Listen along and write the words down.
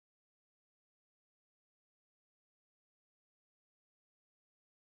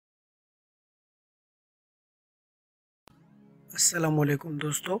अस्सलामुअलैकुम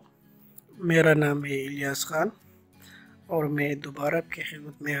दोस्तों, मेरा नाम है इलियास खान और मैं दोबारा आपकी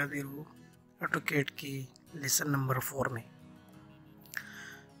खिदमत में हाजिर हूँ ऑटोकैड की लेसन नंबर 4 में।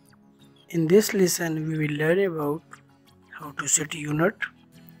 In this lesson we will learn about how to set unit,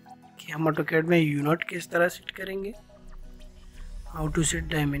 कि हम ऑटोकैड में यूनिट किस तरह सेट करेंगे, how to set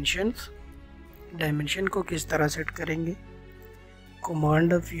dimensions, dimension को किस तरह सेट करेंगे,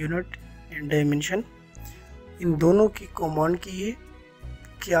 command of unit and dimension, इन दोनों की कमांड की है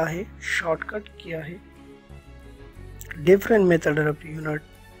क्या है, शॉर्टकट क्या है, different method of unit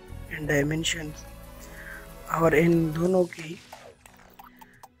and dimension और इन दोनों की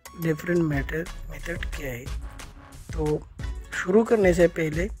डिफरेंट मेथड क्या है। तो शुरू करने से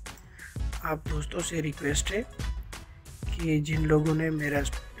पहले आप दोस्तों से रिक्वेस्ट है कि जिन लोगों ने मेरा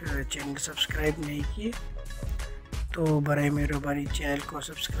चैनल सब्सक्राइब नहीं किए तो बराए मेहरबानी चैनल को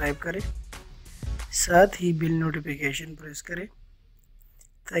सब्सक्राइब करें, साथ ही बिल नोटिफिकेशन प्रेस करें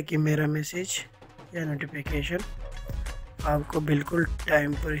ताकि मेरा मैसेज या नोटिफिकेशन आपको बिल्कुल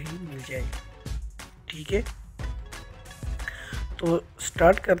टाइम पर ही मिल जाए। ठीक है, तो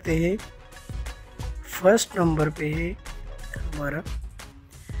स्टार्ट करते हैं। फर्स्ट नंबर पे है हमारा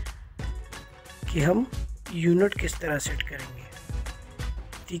कि हम यूनिट किस तरह सेट करेंगे।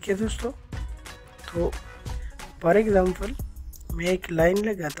 ठीक है दोस्तों, तो फॉर एग्जांपल मैं एक लाइन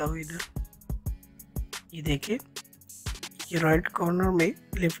लगाता हूँ इधर, ये देखिए, ये राइट कॉर्नर में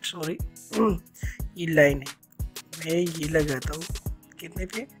ये लाइन है, मैं ये लगाता हूँ कितने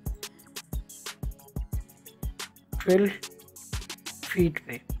पे, 12 फीट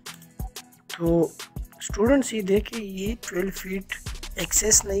पे। तो स्टूडेंट्स ये देखे, ये 12 फीट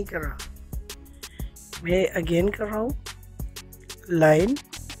एक्सेस नहीं कर रहा, मैं अगेन कर रहा हूँ लाइन,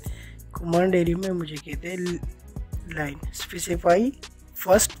 कमांड एरिया में मुझे कहते हैं लाइन, स्पेसिफाई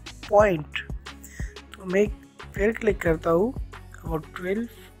फर्स्ट पॉइंट। तो मैं फिर क्लिक करता हूँ और 12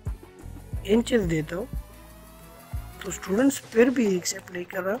 इंचेस देता हूँ। तो स्टूडेंट्स फिर भी एक्सेप्ट नहीं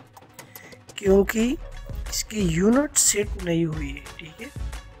कर रहा क्योंकि इसकी यूनिट सेट नहीं हुई है। ठीक है,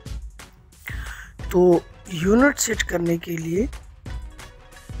 तो यूनिट सेट करने के लिए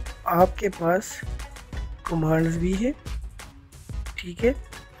आपके पास कमांड्स भी है। ठीक है,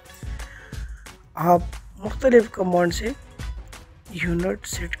 आप मुख्तलिफ कमांड से यूनिट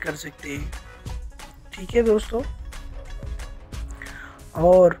सेट कर सकते हैं। ठीक है दोस्तों,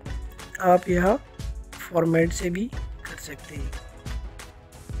 और आप यहाँ फॉर्मेट से भी कर सकते हैं।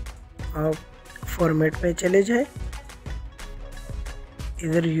 आप फॉर्मेट में चले जाएं,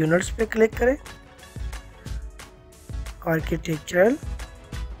 इधर यूनिट्स पे क्लिक करें, आर्किटेक्चरल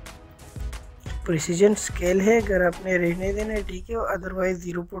प्रिसीजन स्केल है, अगर आपने रहने देना है ठीक है, अदरवाइज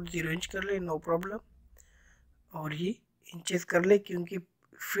 0.0 इंच कर ले, नो प्रॉब्लम। और ये इंचेस कर ले क्योंकि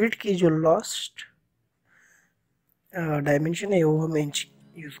फीट की जो लास्ट डायमेंशन है वो हम इंच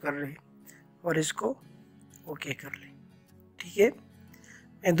यूज़ कर रहे हैं, और इसको ओके कर ले। ठीक है,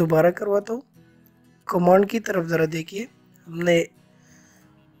 मैं दोबारा करवाता हूँ। कमांड की तरफ ज़रा देखिए, हमने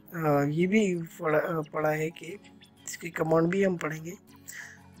ये भी पढ़ा है कि इसकी कमांड भी हम पढ़ेंगे।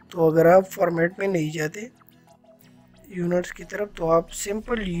 तो अगर आप फॉर्मेट में नहीं जाते यूनिट्स की तरफ, तो आप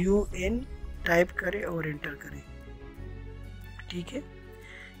सिंपल UN टाइप करें और एंटर करें। ठीक है,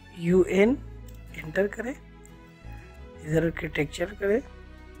 UN एंटर करें, इधर आर्किटेक्चर करें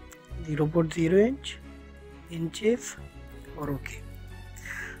 0.0 इंचेस और ओके।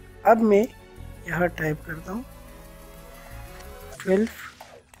 अब मैं यहाँ टाइप करता हूँ 12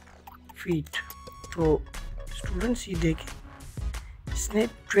 फीट। तो स्टूडेंट्स ये देखें, इसने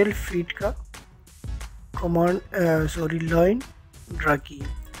 12 फीट का लाइन ड्रा की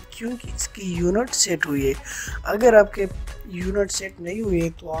है क्योंकि इसकी यूनिट सेट हुई है। अगर आपके यूनिट सेट नहीं हुए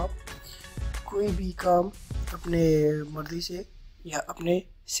तो आप कोई भी काम अपने मर्जी से या अपने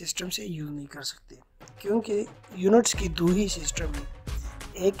सिस्टम से यूज़ नहीं कर सकते, क्योंकि यूनिट्स की दो ही सिस्टम है,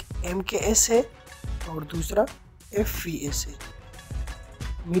 एक MKS है और दूसरा FPS है।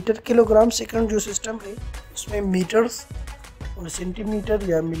 मीटर किलोग्राम सेकंड जो सिस्टम है उसमें मीटर्स और सेंटीमीटर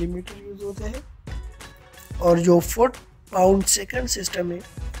या मिलीमीटर यूज़ होते हैं, और जो फुट पाउंड सेकंड सिस्टम है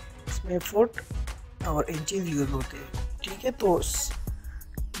इसमें फुट और इंचेस यूज़ होते हैं। ठीक है, तो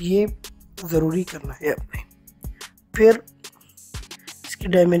ये ज़रूरी करना है आपने। फिर इसकी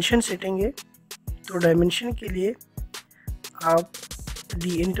डायमेंशन सेटिंग है, तो डायमेंशन के लिए आप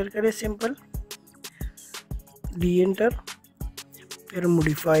डी एंटर करें, सिंपल डी एंटर, फिर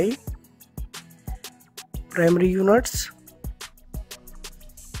मॉडिफाई प्राइमरी यूनिट्स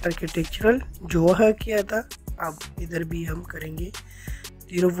आर्किटेक्चरल जो वह किया था, अब इधर भी हम करेंगे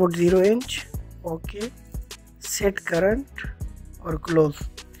 0.0 इंच, ओके, सेट करंट और क्लोज।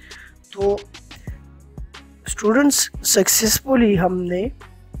 तो स्टूडेंट्स सक्सेसफुली हमने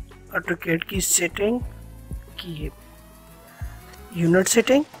ऑटोकैड की सेटिंग की है, यूनिट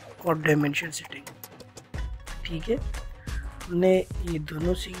सेटिंग और डायमेंशन सेटिंग। ठीक है, हमने ये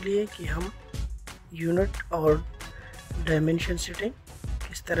दोनों सीख लिए कि हम यूनिट और डायमेंशन सेटिंग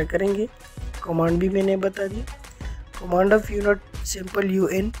किस तरह करेंगे। कमांड भी मैंने बता दी। Command of unit simple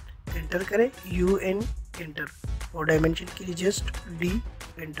UN enter करें, UN एंटर, और डायमेंशन के लिए just D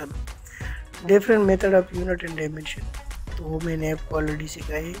enter. Different method of unit and dimension, तो वो मैंने आपको ऑलरेडी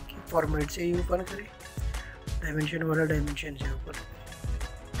सिखाया है कि फॉर्मेट से ही ओपन करें, डायमेंशन वाला डायमेंशन से ओपन।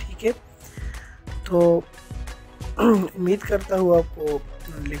 ठीक है, तो उम्मीद करता हूँ आपको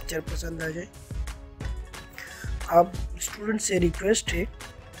लेक्चर पसंद आ जाए। आप स्टूडेंट से रिक्वेस्ट है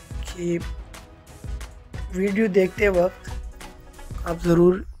कि वीडियो देखते वक्त आप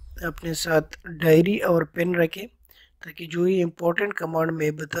ज़रूर अपने साथ डायरी और पेन रखें, ताकि जो ही इम्पोर्टेंट कमांड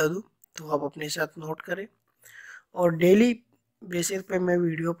मैं बता दूँ तो आप अपने साथ नोट करें। और डेली बेसिस पे मैं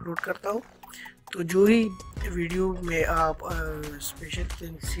वीडियो अपलोड करता हूँ, तो जो ही वीडियो में आप स्पेशल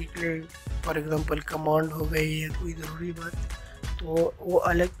थिंग सीख लें, फॉर एग्जांपल कमांड हो गई या कोई ज़रूरी बात, तो वो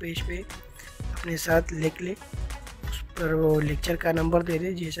अलग पेज पे अपने साथ लिख ले, उस पर वो लेक्चर का नंबर दे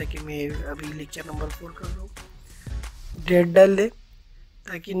दे, जैसा कि मैं अभी लेक्चर नंबर 4 कर रहा हूँ, डेट डाल दे,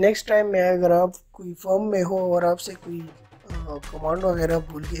 ताकि नेक्स्ट टाइम में अगर आप कोई फॉर्म में हो और आपसे कोई कमांड वगैरह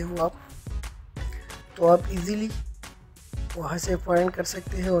भूल गए हो आप, तो आप इजीली वहाँ से फाइंड कर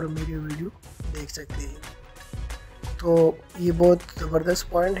सकते हैं और मेरी वीडियो देख सकते हैं। तो ये बहुत ज़बरदस्त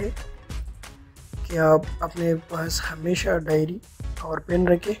पॉइंट है कि आप अपने पास हमेशा डायरी और पेन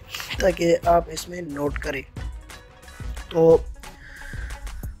रखें, ताकि आप इसमें नोट करें। तो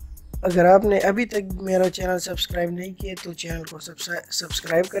अगर आपने अभी तक मेरा चैनल सब्सक्राइब नहीं किया तो चैनल को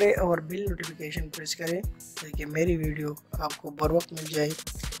सब्सक्राइब करें और बिल नोटिफिकेशन प्रेस करें, ताकि मेरी वीडियो आपको बर वक्त मिल जाए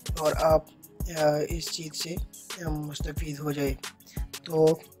और आप इस चीज़ से मुस्तफ़ीद हो जाए। तो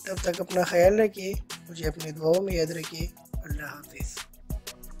तब तक अपना ख्याल रखिए, मुझे अपनी दुआओं में याद रखिए। अल्लाह हाफिज़।